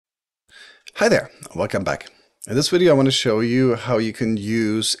Hi there, welcome back. In this video I want to show you how you can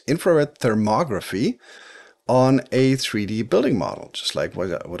use infrared thermography on a 3D building model, just like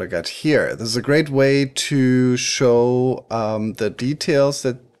what I got here. This is a great way to show the details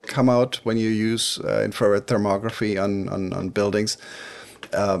that come out when you use infrared thermography on buildings,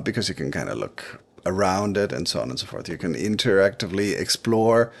 because you can kind of look around it and so on and so forth. You can interactively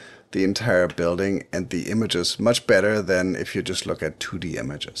explore the entire building and the images much better than if you just look at 2D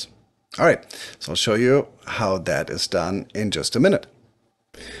images. All right, so I'll show you how that is done in just a minute.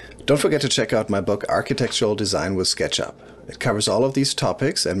 Don't forget to check out my book, Architectural Design with SketchUp. It covers all of these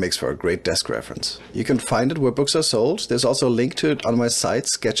topics and makes for a great desk reference. You can find it where books are sold. There's also a link to it on my site,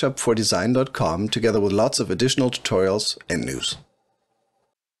 sketchupfordesign.com, together with lots of additional tutorials and news.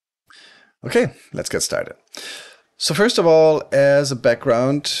 Okay, let's get started. So first of all, as a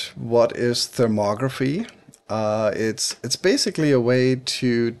background, what is thermography? It's basically a way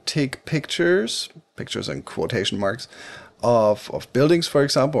to take pictures in quotation marks, of buildings, for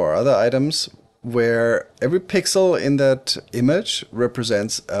example, or other items, where every pixel in that image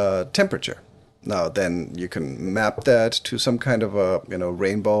represents a temperature. Now then you can map that to some kind of a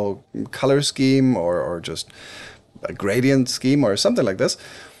rainbow color scheme or just a gradient scheme or something like this.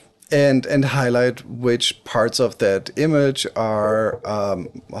 And highlight which parts of that image are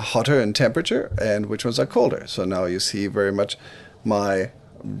hotter in temperature and which ones are colder. So now you see very much my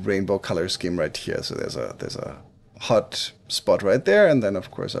rainbow color scheme right here. So there's a hot spot right there, and then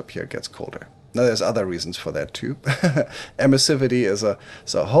of course up here it gets colder. Now there's other reasons for that too. Emissivity is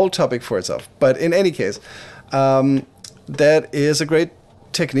a whole topic for itself. But in any case, that is a great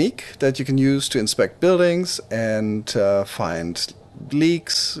technique that you can use to inspect buildings and find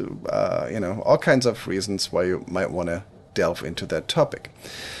leaks, all kinds of reasons why you might want to delve into that topic.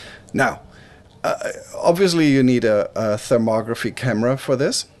 Now, obviously you need a thermography camera for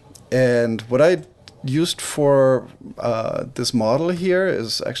this, and what I used for this model here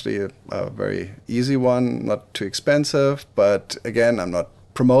is actually a very easy one, not too expensive, but again, I'm not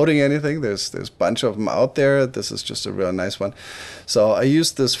promoting anything. There's a bunch of them out there. This is just a real nice one. So I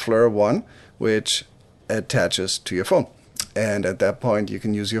used this FLIR ONE, which attaches to your phone. And at that point, you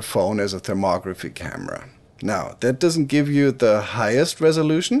can use your phone as a thermography camera. Now, that doesn't give you the highest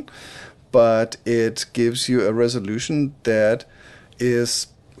resolution, but it gives you a resolution that is,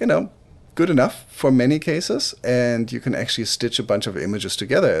 good enough for many cases. And you can actually stitch a bunch of images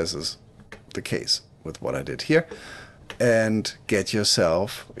together, as is the case with what I did here, and get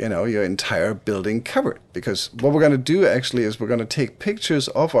yourself, your entire building covered. Because what we're going to do actually is we're going to take pictures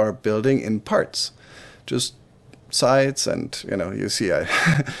of our building in parts. Just sides, and you see I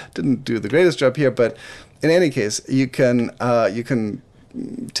didn't do the greatest job here, but in any case you can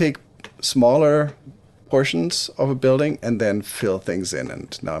take smaller portions of a building and then fill things in.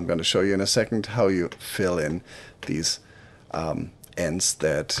 And now I'm going to show you in a second how you fill in these ends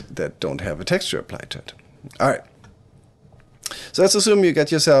that don't have a texture applied to it. All right, so let's assume you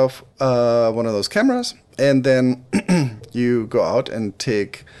get yourself one of those cameras, and then you go out and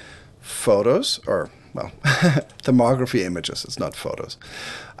take photos, or thermography images. It's not photos.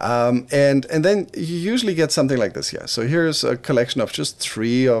 And then you usually get something like this here. So here's a collection of just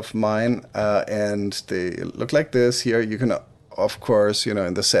 3 of mine, and they look like this here. You can, of course,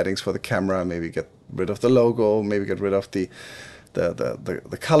 in the settings for the camera, maybe get rid of the logo, maybe get rid of the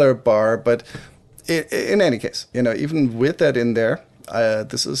color bar. But in any case, even with that in there,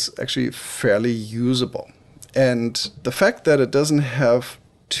 this is actually fairly usable. And the fact that it doesn't have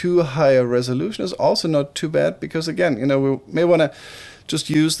too high a resolution is also not too bad, because again, we may want to just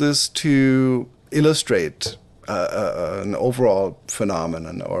use this to illustrate an overall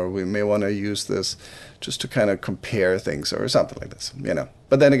phenomenon, or we may want to use this just to kind of compare things or something like this,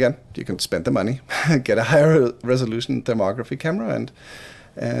 But then again, you can spend the money, get a higher resolution thermography camera,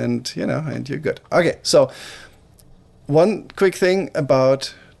 and you're good. Okay, so one quick thing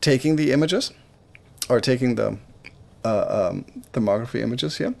about taking the images, or taking the thermography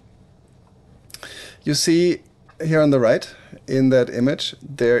images here. You see here on the right in that image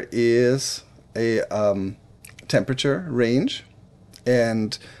there is a temperature range,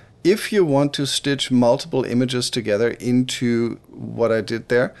 and if you want to stitch multiple images together into what I did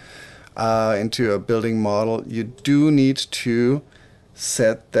there, into a building model, you do need to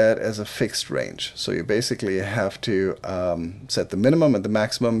set that as a fixed range. So you basically have to set the minimum and the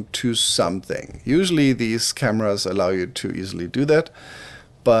maximum to something. Usually these cameras allow you to easily do that,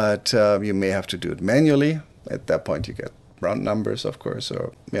 but you may have to do it manually. At that point you get round numbers, of course,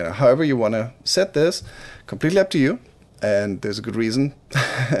 or however you want to set this, completely up to you. And there's a good reason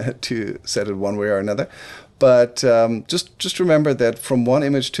to set it one way or another. But just remember that from one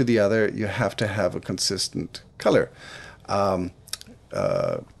image to the other, you have to have a consistent color.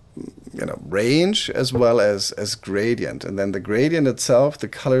 Range as well as gradient. And then the gradient itself, the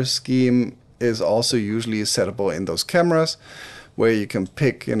color scheme, is also usually settable in those cameras, where you can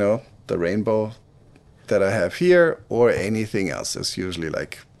pick, the rainbow that I have here or anything else. There's usually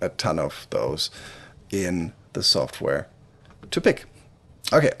like a ton of those in the software to pick.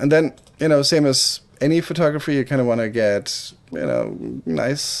 Okay, and then, same as any photography, you kind of want to get,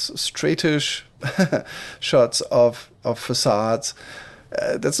 nice straightish shots of facades.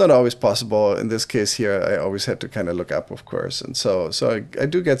 That's not always possible. In this case here, I always had to kind of look up, of course. And so I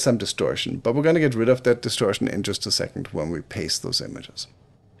do get some distortion, but we're going to get rid of that distortion in just a second when we paste those images.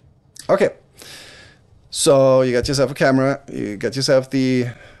 Okay, so you got yourself a camera, you got yourself the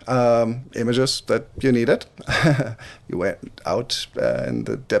images that you needed. You went out in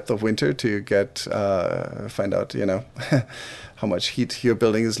the depth of winter to find out, how much heat your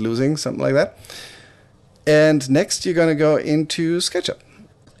building is losing, something like that. And next you're going to go into SketchUp.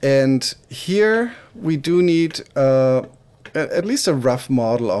 And here we do need at least a rough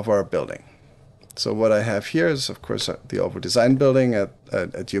model of our building. So what I have here is, of course, the Olver Design Building at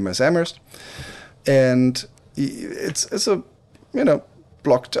UMass Amherst. And it's a,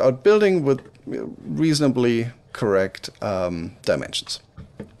 blocked out building with reasonably correct dimensions.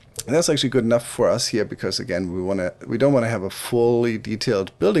 And that's actually good enough for us here because, again, we don't want to have a fully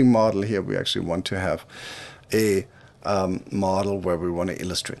detailed building model here. We actually want to have a model where we want to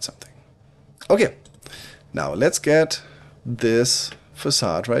illustrate something. Okay, now let's get this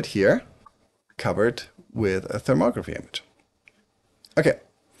facade right here covered with a thermography image. Okay,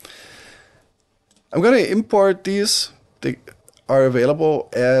 I'm going to import these. They are available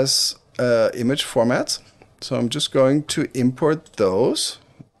as image formats. So I'm just going to import those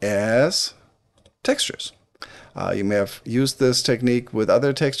as textures. You may have used this technique with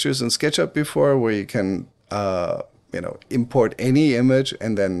other textures in SketchUp before, where you can import any image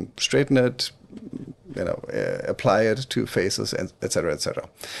and then straighten it, apply it to faces, and etc., etc.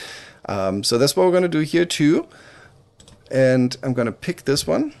 So that's what we're going to do here too. And I'm going to pick this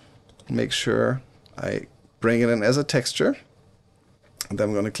one, make sure I bring it in as a texture, and then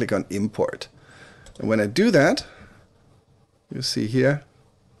I'm going to click on import. And when I do that, you see here,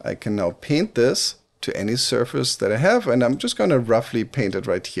 I can now paint this to any surface that I have, and I'm just going to roughly paint it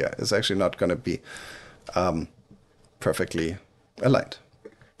right here. It's actually not going to be perfectly aligned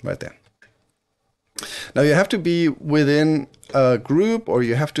right there. Now you have to be within a group, or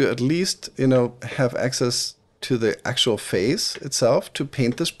you have to at least have access to the actual face itself to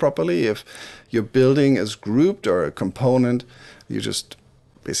paint this properly. If your building is grouped or a component, you just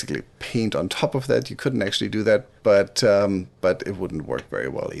basically paint on top of that. You couldn't actually do that, but it wouldn't work very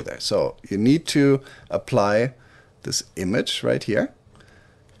well either. So you need to apply this image right here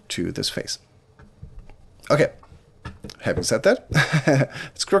to this face. Okay, having said that,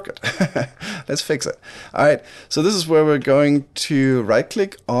 it's crooked. Let's fix it. All right, so this is where we're going to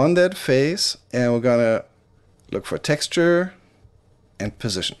right-click on that face, and we're going to look for texture and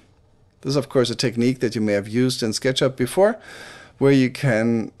position. This is, of course, a technique that you may have used in SketchUp before, where you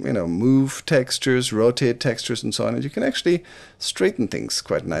can, move textures, rotate textures, and so on. And you can actually straighten things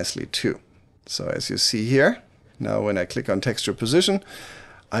quite nicely too. So as you see here, now when I click on texture position,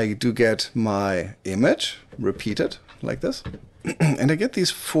 I do get my image repeated like this. And I get these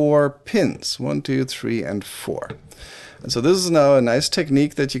 4 pins, 1, 2, 3, and 4. And so this is now a nice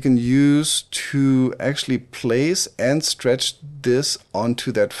technique that you can use to actually place and stretch this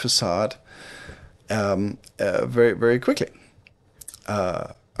onto that facade very, very quickly.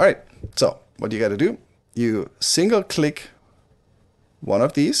 All right, so what you got to do, you single click one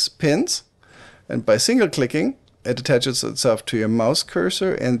of these pins, and by single clicking, it attaches itself to your mouse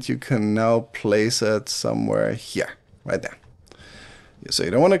cursor, and you can now place it somewhere here, right there. So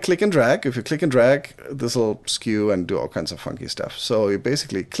you don't want to click and drag. If you click and drag, this will skew and do all kinds of funky stuff. So you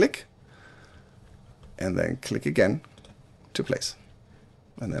basically click and then click again to place.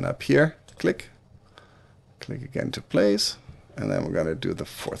 And then up here, click again to place. And then we're going to do the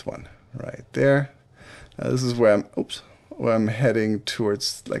 4th one right there. Now this is where I'm heading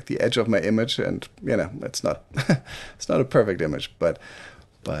towards like the edge of my image, and it's not it's not a perfect image, but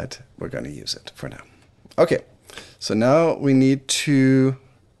we're going to use it for now. Okay, so now we need to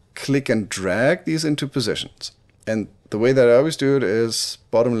click and drag these into positions. And the way that I always do it is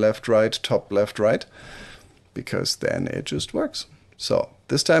bottom left, right, top left, right, because then it just works. So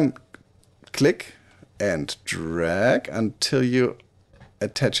this time, click and drag until you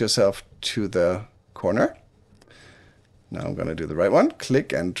attach yourself to the corner. Now I'm going to do the right one.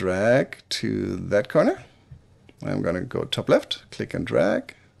 Click and drag to that corner. I'm going to go top left, click and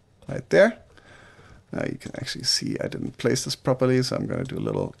drag right there. Now you can actually see I didn't place this properly, so I'm going to do a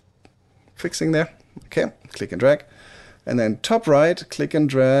little fixing there. Okay, click and drag. And then top right, click and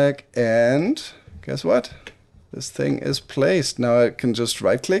drag, and guess what? This thing is placed. Now I can just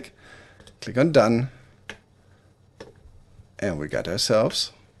right click, click on done, and we got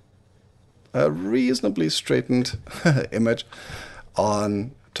ourselves a reasonably straightened image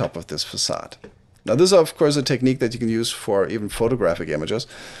on top of this facade. Now this is of course a technique that you can use for even photographic images,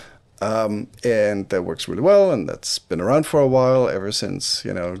 and that works really well, and that's been around for a while, ever since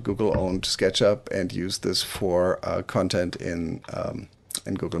Google owned SketchUp and used this for content in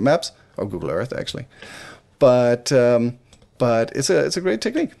Google Maps, or Google Earth actually. But it's a great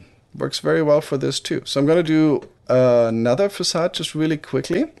technique. Works very well for this too. So I'm going to do another facade just really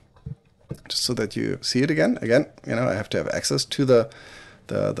quickly, just so that you see it again. Again, I have to have access to the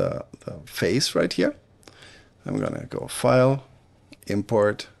face right here. I'm going to go File,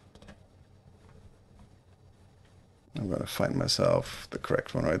 Import. I'm going to find myself the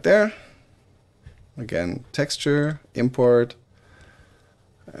correct one right there. Again, Texture, Import,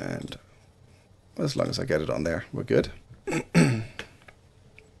 and as long as I get it on there, we're good.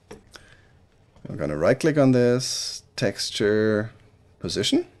 I'm going to right click on this, Texture,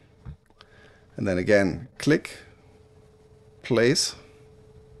 Position, and then again click, place,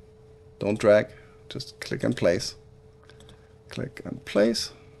 don't drag, just click and place,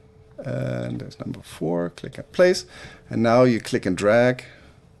 and there's number 4, click and place, and now you click and drag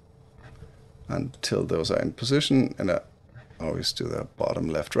until those are in position, and I always do the bottom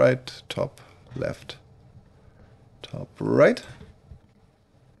left right, top left, top right,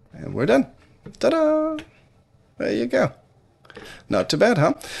 and we're done. Ta-da! There you go. Not too bad,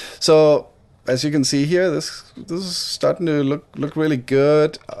 huh? So as you can see here, this is starting to look really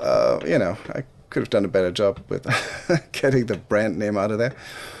good. I could have done a better job with getting the brand name out of there.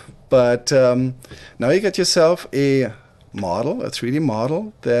 But now you get yourself a model, a 3D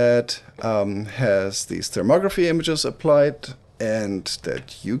model that has these thermography images applied and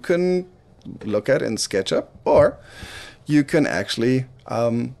that you can look at in SketchUp, or you can actually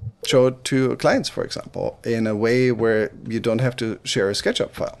show it to clients, for example, in a way where you don't have to share a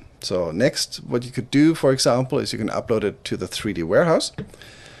SketchUp file. So next, what you could do, for example, is you can upload it to the 3D warehouse.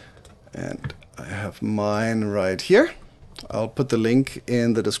 And I have mine right here. I'll put the link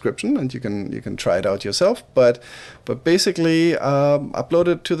in the description, and you can try it out yourself. But basically, upload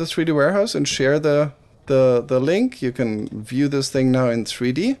it to the 3D warehouse and share the link. You can view this thing now in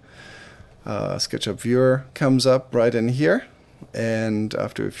 3D. SketchUp Viewer comes up right in here, and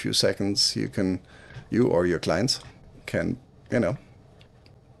after a few seconds, you or your clients can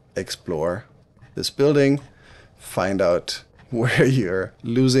explore this building, find out where you're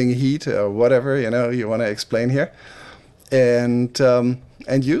losing heat or whatever you want to explain here, and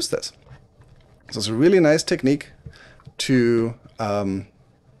use this. So it's a really nice technique to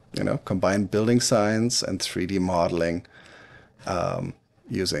combine building science and 3D modeling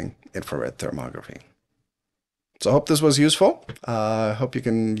using infrared thermography. So I hope this was useful. I hope you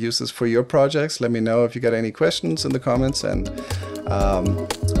can use this for your projects. Let me know if you got any questions in the comments, and have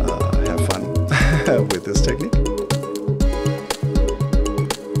fun with this technique.